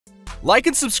Like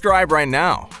and subscribe right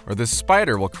now, or this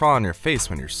spider will crawl on your face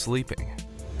when you're sleeping.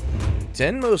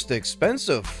 10 most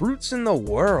expensive fruits in the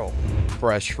world.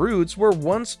 Fresh fruits were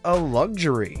once a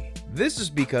luxury. This is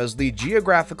because the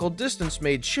geographical distance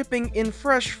made shipping in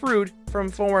fresh fruit from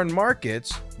foreign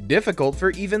markets difficult for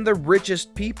even the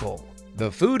richest people. The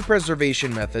food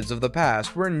preservation methods of the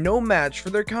past were no match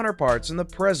for their counterparts in the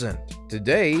present.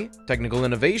 Today, technical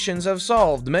innovations have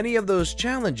solved many of those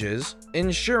challenges,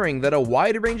 ensuring that a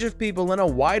wide range of people in a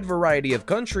wide variety of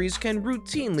countries can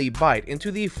routinely bite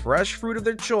into the fresh fruit of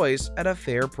their choice at a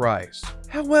fair price.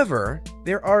 However,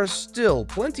 there are still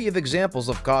plenty of examples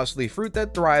of costly fruit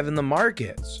that thrive in the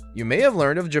markets. You may have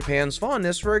learned of Japan's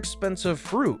fondness for expensive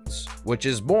fruits, which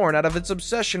is born out of its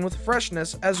obsession with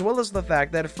freshness, as well as the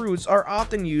fact that fruits are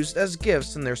often used as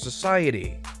gifts in their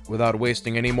society. Without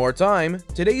wasting any more time,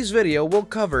 today's video will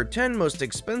cover 10 most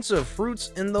expensive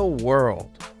fruits in the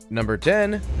world. Number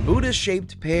 10.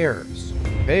 Buddha-shaped pears.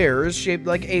 Pears shaped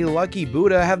like a lucky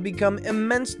Buddha have become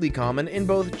immensely common in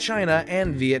both China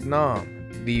and Vietnam.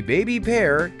 The baby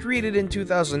pear, created in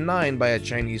 2009 by a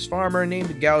Chinese farmer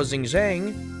named Gao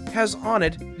Xingzhang, has on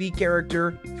it the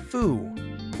character Fu,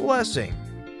 blessing,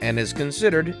 and is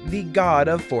considered the god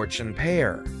of fortune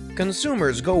pear.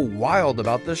 Consumers go wild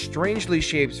about the strangely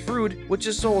shaped fruit, which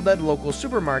is sold at local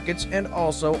supermarkets and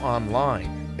also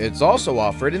online. It's also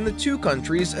offered in the two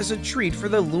countries as a treat for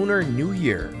the Lunar New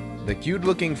Year. The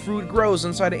cute-looking fruit grows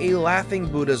inside a laughing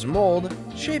Buddha's mold,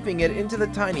 shaping it into the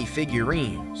tiny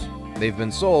figurines. They've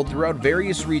been sold throughout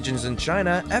various regions in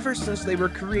China ever since they were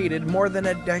created more than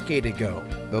a decade ago.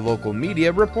 The local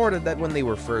media reported that when they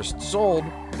were first sold,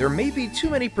 there may be too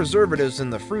many preservatives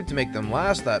in the fruit to make them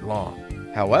last that long.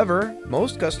 However,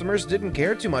 most customers didn't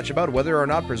care too much about whether or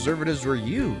not preservatives were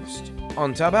used.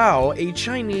 On Taobao, a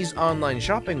Chinese online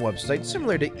shopping website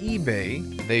similar to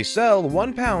eBay, they sell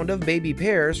 1 pound of baby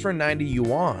pears for 90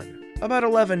 yuan, about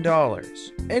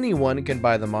 $11. Anyone can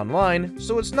buy them online,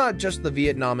 so it's not just the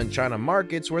Vietnam and China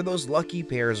markets where those lucky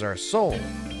pears are sold.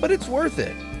 But it's worth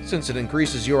it, since it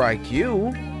increases your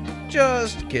IQ.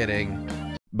 Just kidding.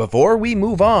 Before we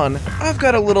move on, I've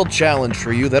got a little challenge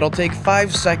for you that'll take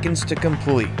 5 seconds to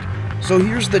complete. So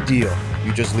here's the deal.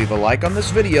 You just leave a like on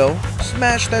this video,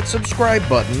 smash that subscribe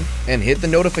button, and hit the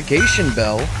notification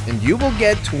bell, and you will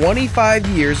get 25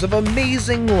 years of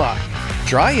amazing luck.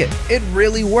 Try it, it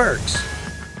really works.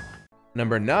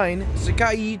 Number 9.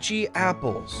 Sakaiichi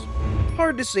apples.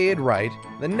 Hard to say it right,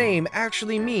 the name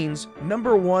actually means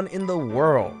number 1 in the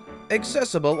world.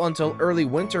 Accessible until early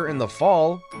winter in the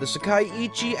fall, the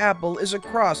Sakaiichi apple is a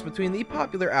cross between the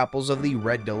popular apples of the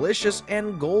Red Delicious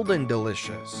and Golden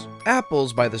Delicious.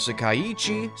 Apples by the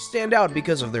Sakaiichi stand out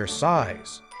because of their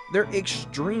size. They're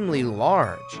extremely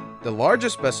large. The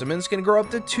largest specimens can grow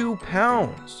up to 2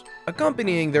 pounds.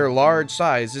 Accompanying their large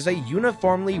size is a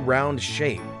uniformly round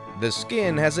shape. The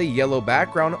skin has a yellow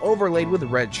background overlaid with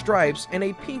red stripes and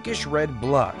a pinkish-red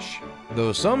blush.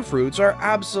 Though some fruits are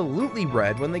absolutely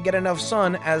red when they get enough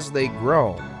sun as they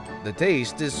grow. The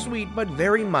taste is sweet but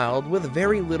very mild with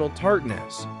very little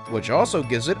tartness, which also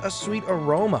gives it a sweet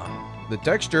aroma. The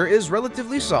texture is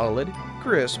relatively solid,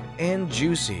 crisp, and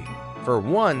juicy. For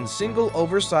one single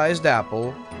oversized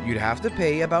apple, you'd have to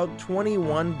pay about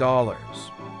 $21.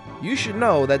 You should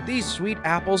know that these sweet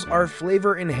apples are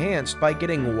flavor enhanced by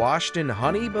getting washed in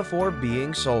honey before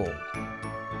being sold.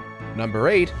 Number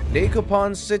 8.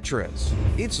 Daikopon citrus.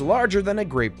 It's larger than a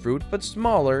grapefruit but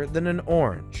smaller than an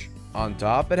orange. On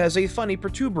top, it has a funny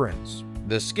protuberance.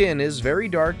 The skin is very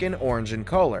dark and orange in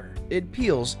color. It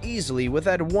peels easily with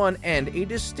at one end a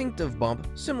distinctive bump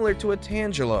similar to a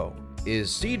tangelo,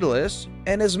 is seedless,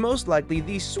 and is most likely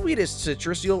the sweetest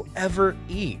citrus you'll ever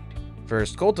eat.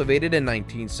 First cultivated in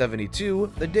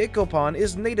 1972, the Daikopon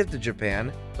is native to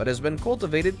Japan, but has been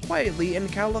cultivated quietly in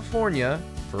California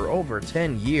for over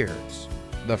 10 years.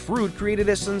 The fruit created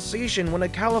a sensation when a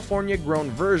California-grown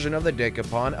version of the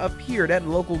Daikopon appeared at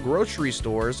local grocery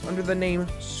stores under the name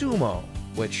Sumo,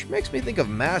 which makes me think of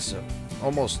massive,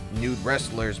 almost nude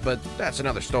wrestlers, but that's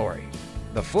another story.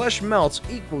 The flesh melts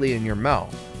equally in your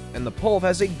mouth, and the pulp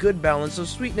has a good balance of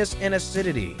sweetness and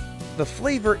acidity. The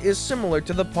flavor is similar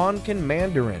to the Ponkan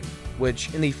mandarin,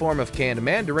 which in the form of canned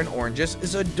mandarin oranges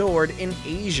is adored in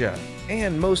Asia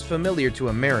and most familiar to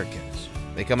Americans.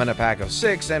 They come in a pack of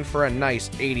 6 and for a nice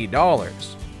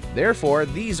 $80. Therefore,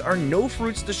 these are no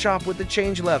fruits to shop with the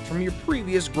change left from your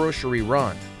previous grocery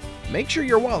run. Make sure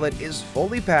your wallet is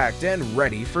fully packed and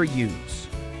ready for use.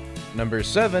 Number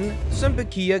 7.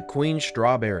 Simpekia Queen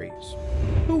Strawberries.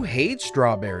 Who hates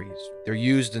strawberries? They're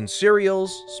used in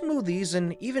cereals, smoothies,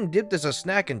 and even dipped as a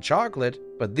snack in chocolate,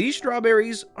 but these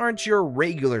strawberries aren't your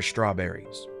regular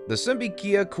strawberries. The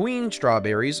Simbikia Queen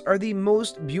strawberries are the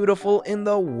most beautiful in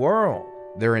the world.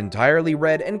 They're entirely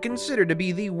red and considered to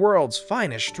be the world's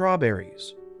finest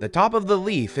strawberries. The top of the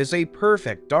leaf is a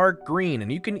perfect dark green,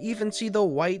 and you can even see the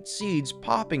white seeds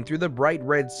popping through the bright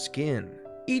red skin.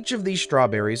 Each of these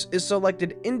strawberries is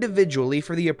selected individually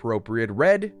for the appropriate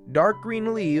red, dark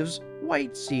green leaves,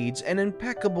 white seeds, and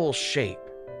impeccable shape.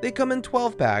 They come in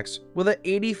 12 packs with an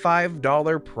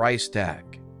 $85 price tag.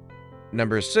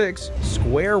 Number 6.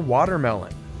 Square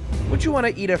watermelon. Would you want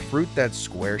to eat a fruit that's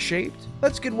square-shaped?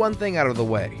 Let's get one thing out of the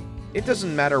way. It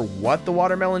doesn't matter what the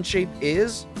watermelon shape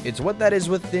is, it's what that is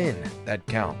within that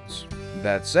counts.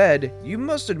 That said, you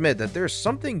must admit that there's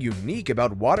something unique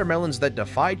about watermelons that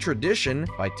defy tradition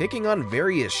by taking on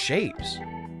various shapes.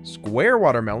 Square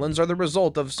watermelons are the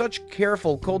result of such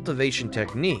careful cultivation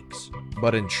techniques,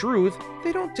 but in truth,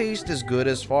 they don't taste as good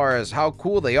as far as how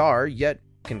cool they are, yet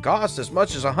can cost as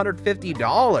much as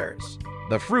 $150.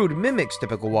 The fruit mimics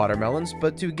typical watermelons,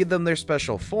 but to give them their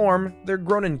special form, they're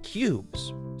grown in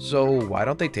cubes. So why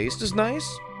don't they taste as nice?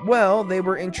 Well, they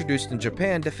were introduced in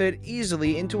Japan to fit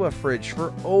easily into a fridge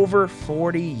for over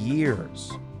 40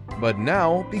 years. But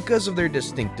now, because of their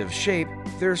distinctive shape,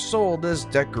 they're sold as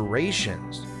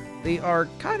decorations. They are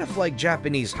kind of like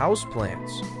Japanese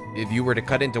houseplants. If you were to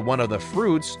cut into one of the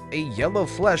fruits, a yellow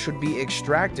flesh would be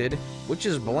extracted, which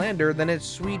is blander than its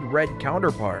sweet red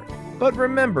counterpart. But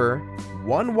remember,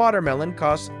 one watermelon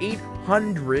costs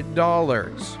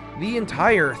 $800. The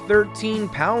entire 13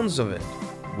 pounds of it.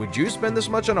 Would you spend this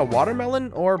much on a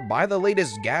watermelon or buy the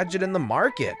latest gadget in the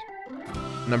market?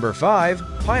 Number 5.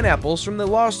 Pineapples from the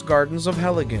Lost Gardens of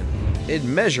Helligan. It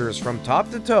measures from top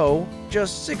to toe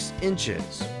just 6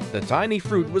 inches. The tiny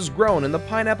fruit was grown in the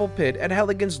pineapple pit at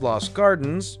Helligan's Lost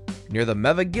Gardens, near the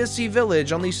Mevagissey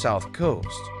village on the south coast.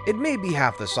 It may be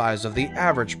half the size of the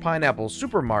average pineapple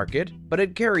supermarket, but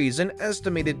it carries an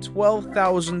estimated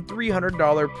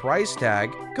 $12,300 price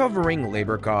tag, covering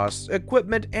labor costs,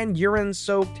 equipment, and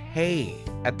urine-soaked hay.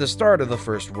 At the start of the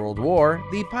First World War,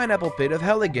 the pineapple pit of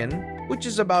Helligan, which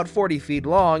is about 40 feet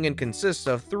long and consists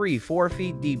of 3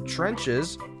 4-feet deep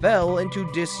trenches, fell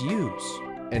into disuse.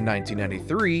 In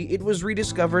 1993, it was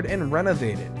rediscovered and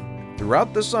renovated.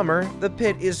 Throughout the summer, the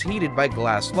pit is heated by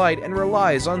glass light and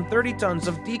relies on 30 tons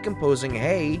of decomposing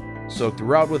hay, soaked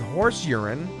throughout with horse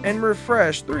urine, and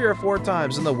refreshed 3 or 4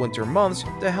 times in the winter months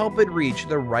to help it reach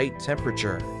the right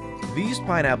temperature. These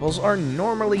pineapples are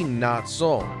normally not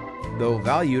sold, though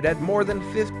valued at more than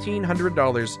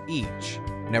 $1,500 each.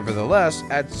 Nevertheless,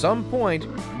 at some point,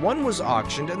 one was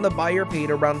auctioned and the buyer paid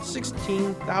around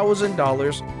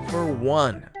 $16,000 for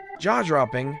one.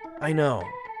 Jaw-dropping, I know.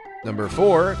 Number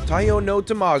 4. Tayo no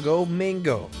Tamago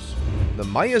mangoes. The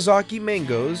Miyazaki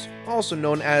mangoes, also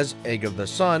known as Egg of the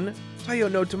Sun,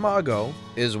 Tayo no Tamago,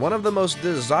 is one of the most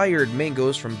desired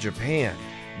mangoes from Japan.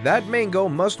 That mango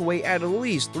must weigh at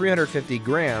least 350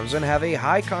 grams and have a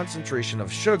high concentration of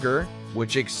sugar,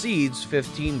 which exceeds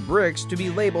 15 bricks to be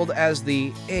labeled as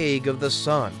the Egg of the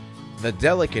Sun. The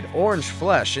delicate orange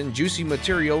flesh and juicy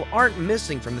material aren't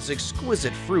missing from this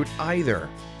exquisite fruit either.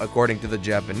 According to the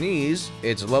Japanese,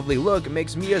 its lovely look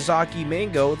makes Miyazaki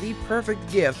mango the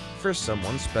perfect gift for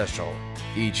someone special.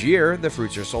 Each year, the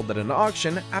fruits are sold at an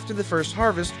auction after the first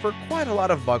harvest for quite a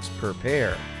lot of bucks per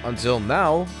pair. Until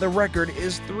now, the record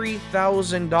is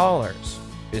 $3,000.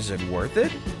 Is it worth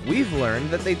it? We've learned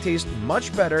that they taste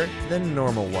much better than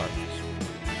normal ones.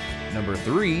 Number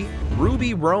 3.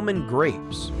 Ruby Roman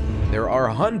grapes. There are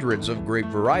hundreds of grape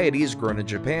varieties grown in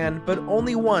Japan, but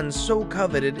only one so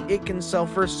coveted it can sell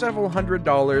for several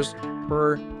 $100s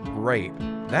per grape.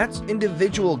 That's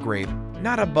individual grape,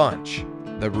 not a bunch.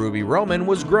 The Ruby Roman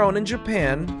was grown in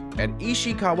Japan at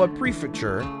Ishikawa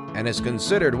Prefecture and is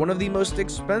considered one of the most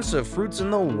expensive fruits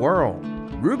in the world.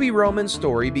 Ruby Roman's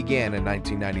story began in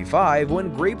 1995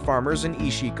 when grape farmers in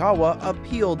Ishikawa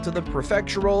appealed to the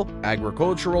Prefectural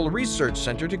Agricultural Research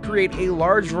Center to create a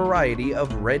large variety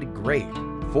of red grape.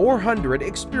 400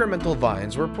 experimental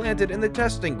vines were planted in the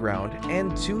testing ground,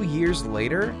 and 2 years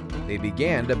later, they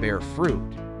began to bear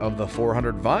fruit. Of the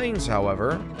 400 vines,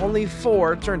 however, only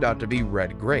 4 turned out to be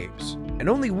red grapes, and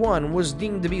only one was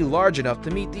deemed to be large enough to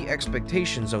meet the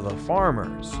expectations of the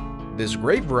farmers. This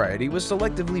grape variety was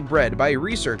selectively bred by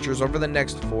researchers over the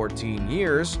next 14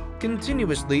 years,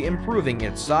 continuously improving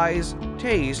its size,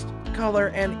 taste, color,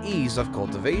 and ease of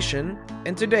cultivation,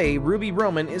 and today Ruby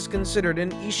Roman is considered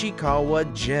an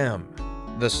Ishikawa gem.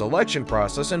 The selection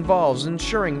process involves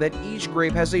ensuring that each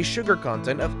grape has a sugar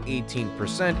content of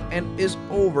 18% and is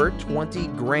over 20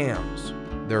 grams.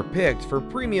 They're picked for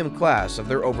premium class if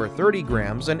they're over 30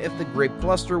 grams and if the grape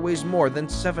cluster weighs more than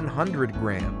 700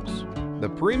 grams. The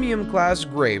premium class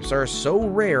grapes are so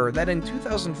rare that in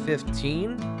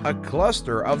 2015, a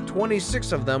cluster of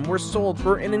 26 of them were sold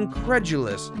for an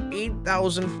incredulous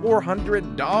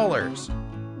 $8,400.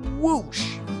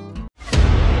 Whoosh!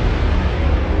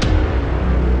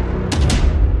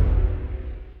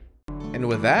 And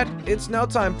with that, it's now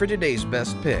time for today's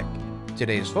best pick.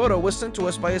 Today's photo was sent to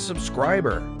us by a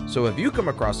subscriber, so if you come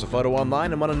across a photo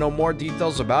online and want to know more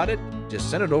details about it,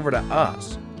 just send it over to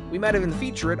us. We might even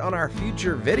feature it on our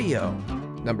future video.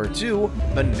 Number 2,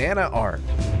 banana art.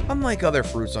 Unlike other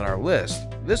fruits on our list,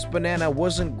 this banana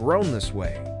wasn't grown this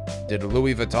way. Did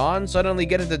Louis Vuitton suddenly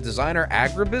get into designer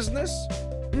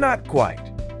agribusiness? Not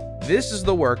quite. This is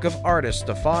the work of artist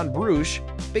Stefan Bruch,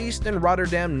 based in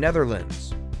Rotterdam,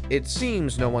 Netherlands. It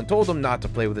seems no one told him not to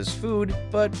play with his food,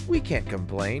 but we can't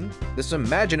complain. This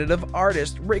imaginative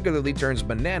artist regularly turns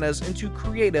bananas into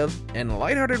creative and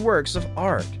lighthearted works of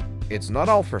art. It's not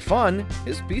all for fun,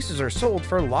 his pieces are sold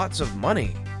for lots of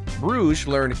money. Bruch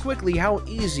learned quickly how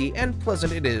easy and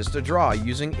pleasant it is to draw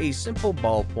using a simple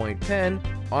ballpoint pen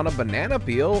on a banana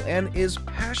peel and is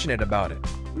passionate about it.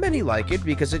 Many like it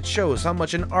because it shows how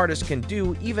much an artist can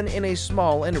do even in a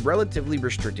small and relatively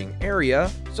restricting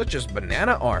area, such as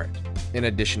banana art. In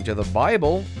addition to the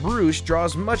Bible, Bruch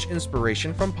draws much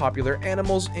inspiration from popular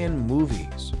animals and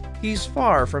movies. He's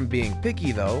far from being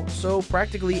picky though, so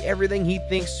practically everything he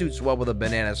thinks suits well with a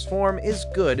banana's form is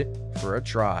good for a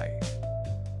try.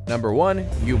 Number 1.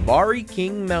 Yubari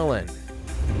King Melon.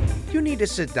 You need to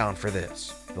sit down for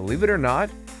this. Believe it or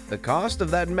not, the cost of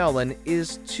that melon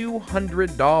is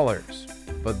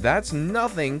 $200. But that's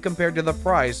nothing compared to the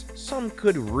price some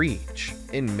could reach.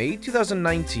 In May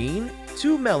 2019,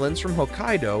 2 melons from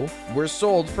Hokkaido were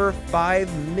sold for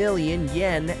 5 million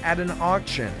yen at an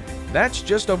auction. That's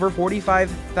just over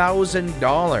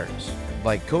 $45,000.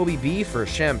 Like Kobe beef or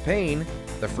champagne,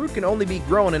 the fruit can only be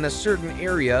grown in a certain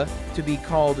area to be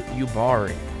called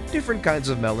yubari. Different kinds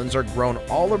of melons are grown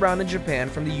all around in Japan,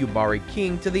 from the Yubari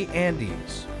King to the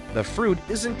Andes. The fruit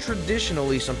isn't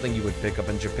traditionally something you would pick up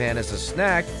in Japan as a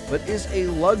snack, but is a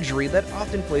luxury that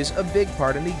often plays a big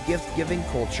part in the gift-giving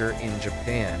culture in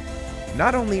Japan.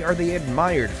 Not only are they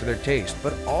admired for their taste,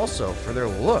 but also for their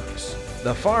looks.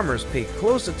 The farmers pay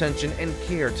close attention and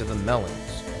care to the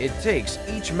melons. It takes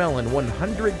each melon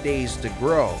 100 days to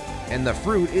grow, and the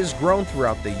fruit is grown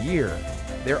throughout the year.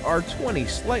 There are 20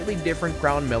 slightly different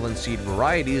crown melon seed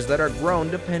varieties that are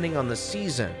grown depending on the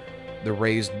season. The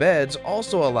raised beds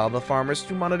also allow the farmers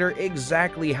to monitor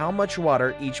exactly how much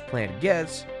water each plant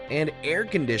gets, and air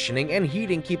conditioning and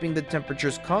heating keeping the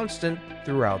temperatures constant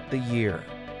throughout the year.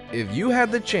 If you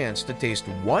had the chance to taste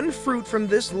one fruit from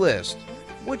this list,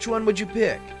 which one would you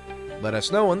pick? Let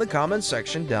us know in the comments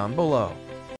section down below.